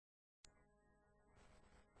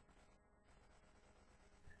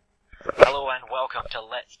and welcome to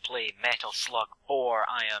Let's Play Metal Slug 4.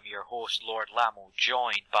 I am your host, Lord Lamo,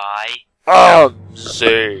 joined by...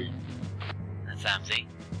 Amzi. That's Amzi.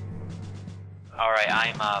 Alright,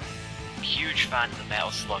 I'm a huge fan of the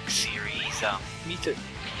Metal Slug series. Me too.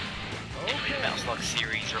 The Metal Slug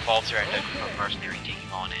series revolves around a group of mercenaries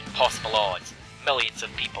taking on impossible odds, millions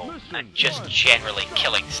of people, and just generally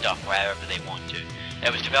killing stuff wherever they want to.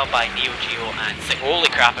 It was developed by Neo Geo and holy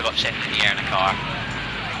crap, I got sent in the air in a car.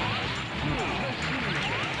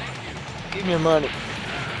 Give me your money.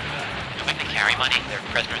 I don't think they carry money, they're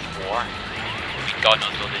prisoners of war. I mean, God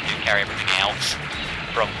knows though they do carry everything else.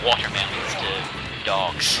 From watermelons to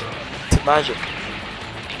dogs. To magic.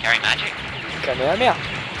 They carry magic? Kamehameha.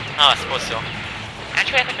 Oh, I suppose so.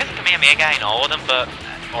 Actually, I think there's a Kamehameha guy in all of them, but...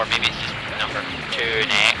 Or maybe it's just number 2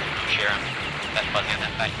 next, I'm sure I'm a bit fuzzy on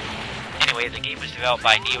that fact. Anyway, the game was developed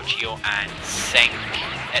by Neo Geo and Sync.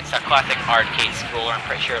 It's a classic arcade scroller. I'm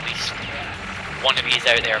pretty sure at least one of you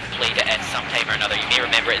out there have played it at some time or another. You may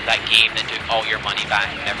remember it as that game that took all your money back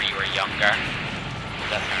whenever you were younger.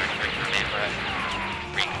 That's how I remember it.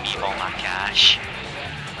 Bring me all that cash.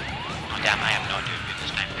 Oh damn, I am not doing good this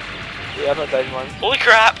time. Yeah, I'm not down one. Holy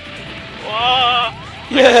crap! Whoa!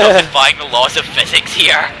 Yeah! I'm defying the laws of physics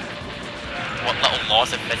here. What little laws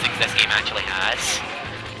of physics this game actually has.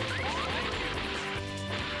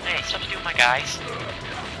 Hey, stop stealing my guys.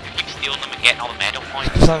 Keep stealing them and getting all the medal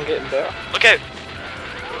points. I'm getting better. Look out!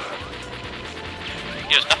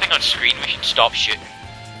 There's nothing on screen, we should stop shooting.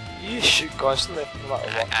 You shoot constantly, no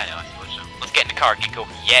matter what. I know, I suppose so. Let's get in the car, Gecko.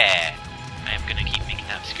 Yeah! I am gonna keep making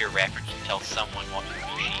that obscure reference until someone watches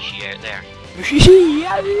Mushishi out there. Mushishi!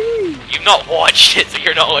 You've not watched it, so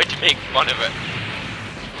you're not allowed to make fun of it.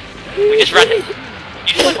 We just ran. You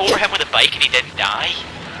just went over him with a bike and he didn't die?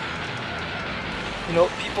 You know,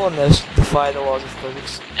 people in this defy the laws of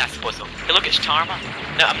physics. I suppose so. Hey, look, it's Tarma.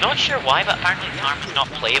 Now, I'm not sure why, but apparently Tarma's not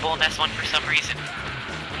playable in this one for some reason.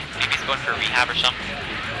 Maybe he's going for rehab or something.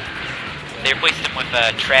 They replaced him with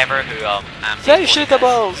Trevor, who,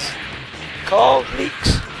 Vegetables! Called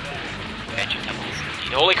leaks. Vegetables.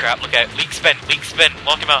 Holy crap, look out. Leak spin,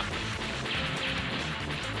 lock him out.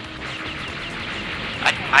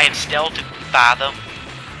 I am still to fathom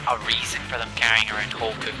a reason for them carrying around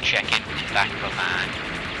whole cooked chicken in the back of a van.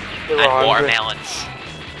 And watermelons. I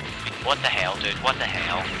mean, what the hell, dude? What the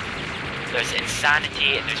hell? There's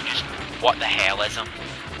insanity and there's just what the hellism.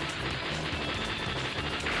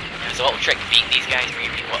 There's a little trick to beat these guys where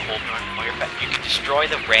you can hold on your foot. You can destroy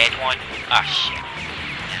the red one. Ah, shit.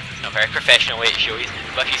 It's not very professional way to show you.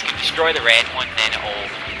 But if you can destroy the red one, then it will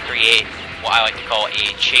create what I like to call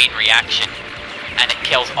a chain reaction. And it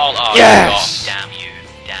kills all of yes! Damn you,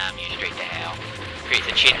 straight to hell. Creates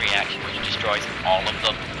a chain reaction which destroys all of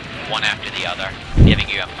them, one after the other, giving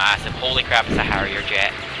you a massive, holy crap, it's a Harrier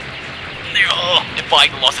jet. Oh,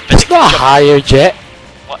 defying the laws of physics. It's not a Harrier jet.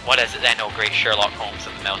 What is it then, oh great Sherlock Holmes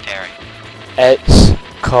of the military? It's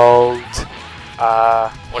called,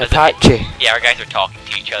 what Apache. Is it? Yeah, our guys are talking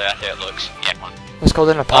to each other, that's how it looks. Yeah, come on. It's called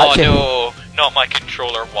an Apache. Oh no, not my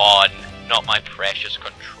controller one. Not my precious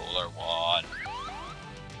controller one.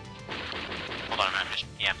 Hold on a minute,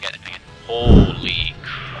 I'm getting the thing in. Holy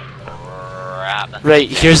crap. Right,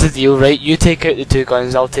 here's the deal, right? You take out the two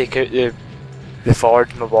guns, I'll take out the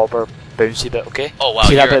forward mobobber bouncy bit, okay? Oh wow,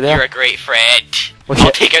 see that bit there? You're a great friend. Well,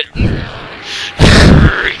 I'll take it.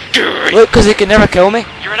 Look, because they can never kill me.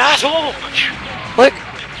 You're an asshole! Look,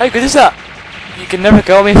 how good is that? You can never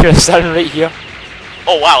kill me if you're standing right here.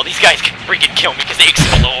 Oh wow, these guys can freaking kill me because they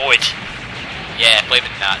explode. Yeah, blame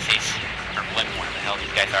the Nazis. Or blame whatever the hell these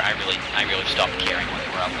guys are. I really stopped caring when they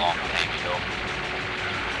were a long time ago.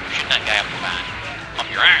 Shoot that guy up the van. Up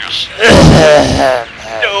your ass!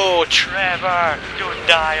 No, Trevor! Don't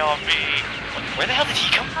die on me! Where the hell did he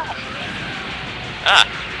come from? Ah!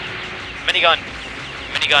 Minigun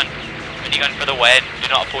for the win. Do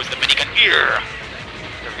not oppose the minigun. Here!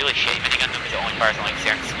 They're really shitty minigun though because it only fires on like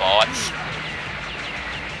certain spots.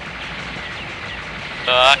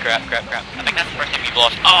 Ah, crap. I think that's the first time you've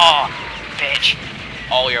lost. Oh, bitch.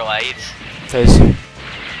 All your lives. It is.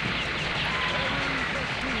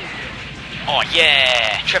 Oh,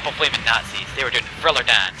 yeah. Triple flaming Nazis. They were doing the thriller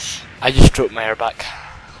dance. I just stroked my hair back.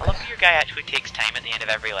 I love how your guy actually takes time at the end of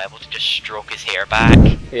every level to just stroke his hair back.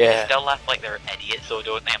 Yeah. They still laugh like they're idiots though,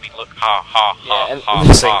 don't they? I mean, look. Ha, ha, ha, yeah, and ha, they're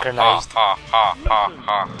ha, synchronized. Ha, ha, ha,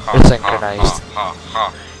 ha, ha, they're synchronized. Ha, ha,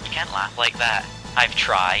 ha. You can't laugh like that. I've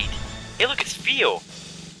tried. Hey, look, it's Theo.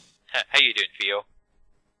 How you doing, Theo?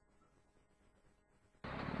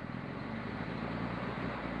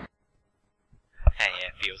 Hey, yeah,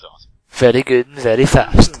 Theo's awesome. Very good and very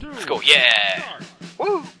fast. Let's go, yeah!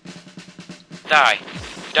 Woo! Die!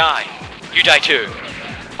 Die! You die too.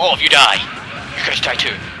 All of you die. You guys die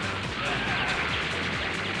too.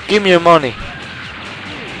 Give me your money.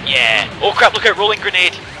 Yeah. Oh crap, look out, rolling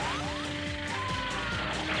grenade.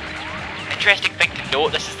 Interesting thing to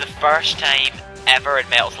note, this is the first time ever in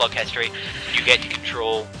Metal Slug history you get to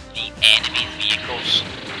control the enemy's vehicles.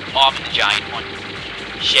 Oh, I'm in the giant one.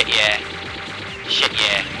 Shit yeah. Shit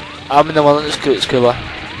yeah. I'm in the one that's cooler.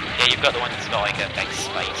 Yeah, you've got the one that's got like a big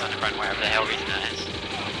spikes on the front, whatever the hell reason that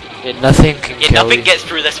is. Yeah, nothing can Yeah, kill nothing you. gets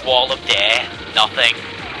through this wall of death. Nothing.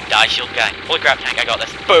 Die shield guy. Holy crap tank, I got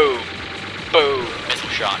this. Boom! Boom! Missile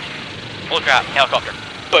shot. Holy crap, helicopter.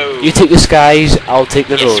 Boom! You take the skies, I'll take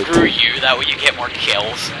the Yeah, road. screw you, that way you get more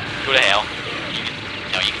kills. Go to hell. You can,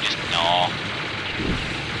 no, you can just, no.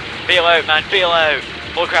 Bail out, man, bail out!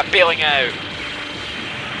 Holy crap, bailing out!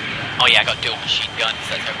 Oh yeah, I got dual machine guns,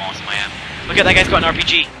 that's how awesome I am. Look at that guy's got an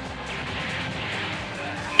RPG!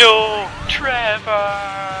 No!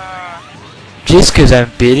 Trevor! Just because I'm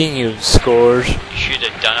beating you scores. You should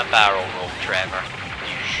have done a barrel roll, Trevor.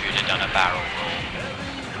 You should have done a barrel roll.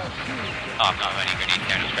 Oh, I'm not running grenade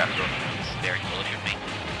there, no scrap throw. It's very foolish of me.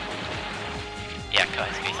 Yeah, cut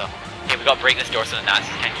his face off. Okay, we gotta break this door so the Nazis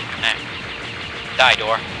can't keep him now. Die,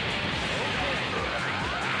 door.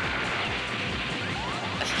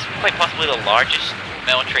 This is quite possibly the largest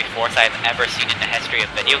military force I've ever seen in the history of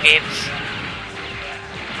video games.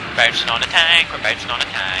 We're bouncing on a tank, we're bouncing on a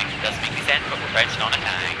tank. Doesn't make any sense, but we're bouncing on a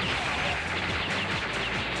tank.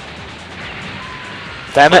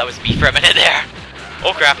 Damn Well, it. that was me for a minute there.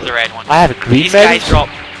 Oh crap, there's a red one. I have a green These medal. guys drop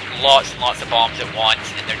lots and lots of bombs at once,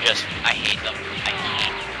 and they're just, I hate them. I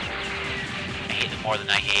hate them more than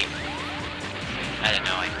I hate. I don't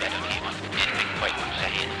know, I don't hate them anything quite much as I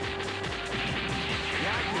hate them.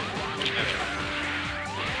 Keep moving.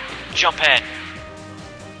 Jump in!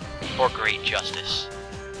 For great justice.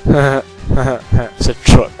 It's a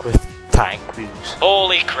truck with tank wheels.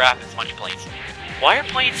 Holy crap, it's a bunch of planes. Why are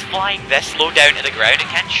planes flying this low down to the ground? It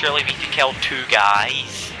can't surely be to kill two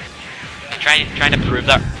guys. Trying to prove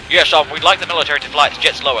that. Yes, we'd like the military to fly its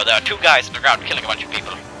jets lower. There are two guys on the ground killing a bunch of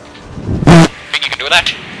people. Think you can do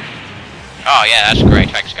that? Oh yeah, that's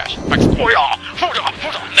great. Thanks, guys. Thanks. Oh yeah. Hold on,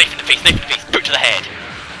 hold on. Knife in the face, knife in the face. Boot to the head.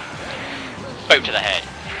 Boot to the head.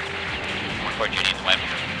 Where do you need the weapon?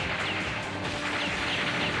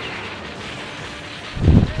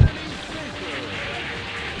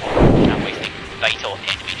 I'm wasting vital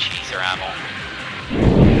enemy chaser ammo.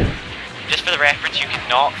 Just for the reference, you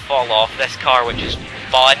cannot fall off this car, which is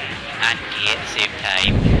fun and gay at the same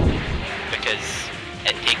time, because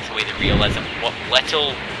it takes away the realism. What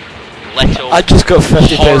little I just got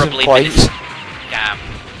 50,000 horribly points.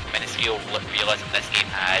 minuscule realism this game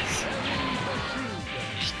has.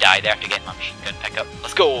 Just die there to get my machine gun pickup.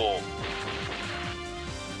 Let's go!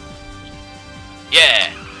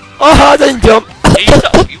 Yeah! Oh, I didn't jump.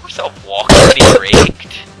 You were self-walking when he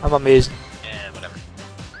braked. I'm amazing. Yeah, whatever.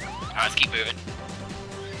 Alright, let's keep moving.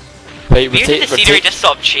 Right, The the scenery just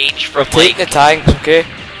sort of changed from take the tanks, okay?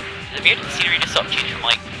 The weird scenery just sort of changed from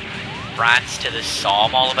like France to the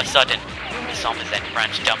Somme all of a sudden. The Somme is in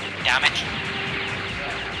France, damn it.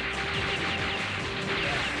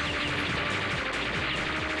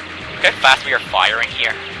 Look how fast we are firing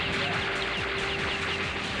here.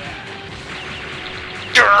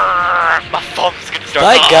 Grrr, my thumb's gonna start.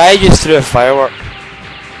 That guy just threw a firework.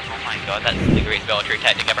 Oh my god, that's the greatest military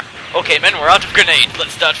tactic ever. Okay, men, we're out of grenades.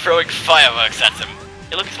 Let's start throwing fireworks at them.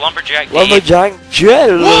 Hey, look, it's Lumberjack Dave. Lumberjack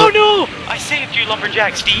Jill. Whoa, no! I saved you,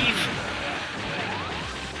 Lumberjack Steve.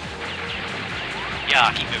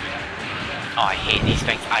 Yeah, keep moving. Oh, I hate these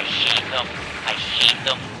things. I hate them. I hate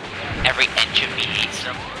them. Every inch of me hates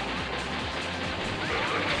them.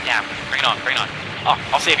 Damn, bring it on, bring it on. Oh,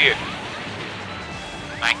 I'll save you.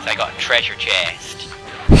 Thanks, I got a treasure chest.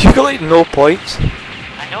 You got like no points.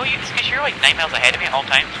 I know you, because you're like 9 miles ahead of me at all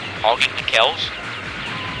times, hogging the kills.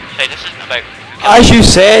 So this isn't about... As you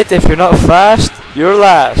said, if you're not fast, you're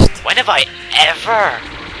last. When have I ever...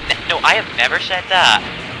 No, I have never said that.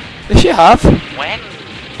 Yes, you have. When?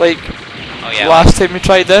 Like, Oh yeah. last time you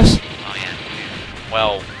tried this. Oh yeah.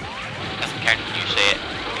 Well, doesn't count when you say it.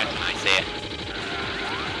 Counts when I say it.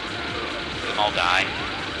 Them all die.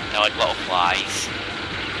 They're like little flies.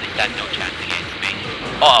 They stand no chance against me.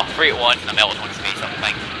 Oh, 3 at once and I melted one's face off the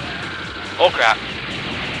thing. Oh crap.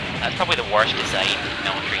 That's probably the worst design in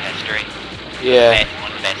military history. Yeah.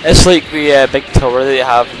 One of the best. It's like the big tower that you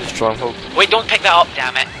have in the stronghold. Wait, don't pick that up,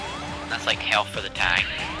 damn it. That's like health for the tank.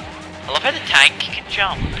 I love how the tank can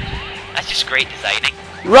jump. That's just great designing.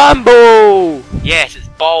 Rambo! Yes, it's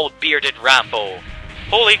bald, bearded Rambo.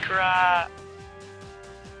 Holy crap!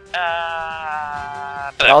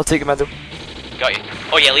 I'll take a medal. got you.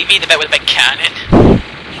 Oh yeah, leave me the bit with the big cannon.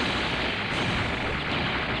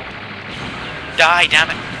 Die, damn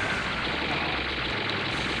it.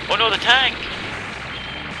 Oh no, the tank.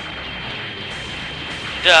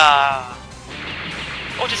 Duh.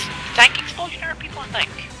 Oh, does tank explosion hurt people, I think?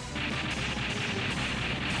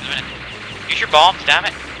 Wait a minute. Use your bombs, damn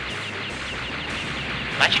it.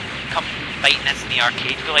 Imagine come fighting this in the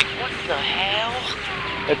arcade, you'd be like, what the hell?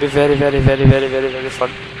 It'd be very, very, very, very, very, very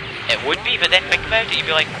fun. It would be, but then think about it, you'd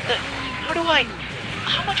be like,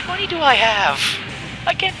 how much money do I have?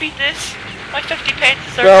 I can't beat this. My 50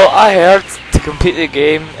 pence are Well, gone. I heard to complete the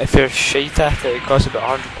game, if you're shite at it, it costs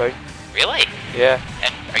about £100. Really? Yeah.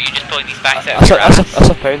 And are you just pulling these facts out of your ass? That's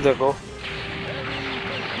a pound a go.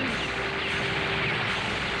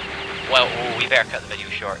 Well, we better cut the video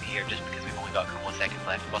short here just because we've only got a couple of seconds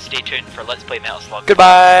left. Well, stay tuned for Let's Play Metal Slug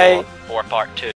Goodbye! or Part 2.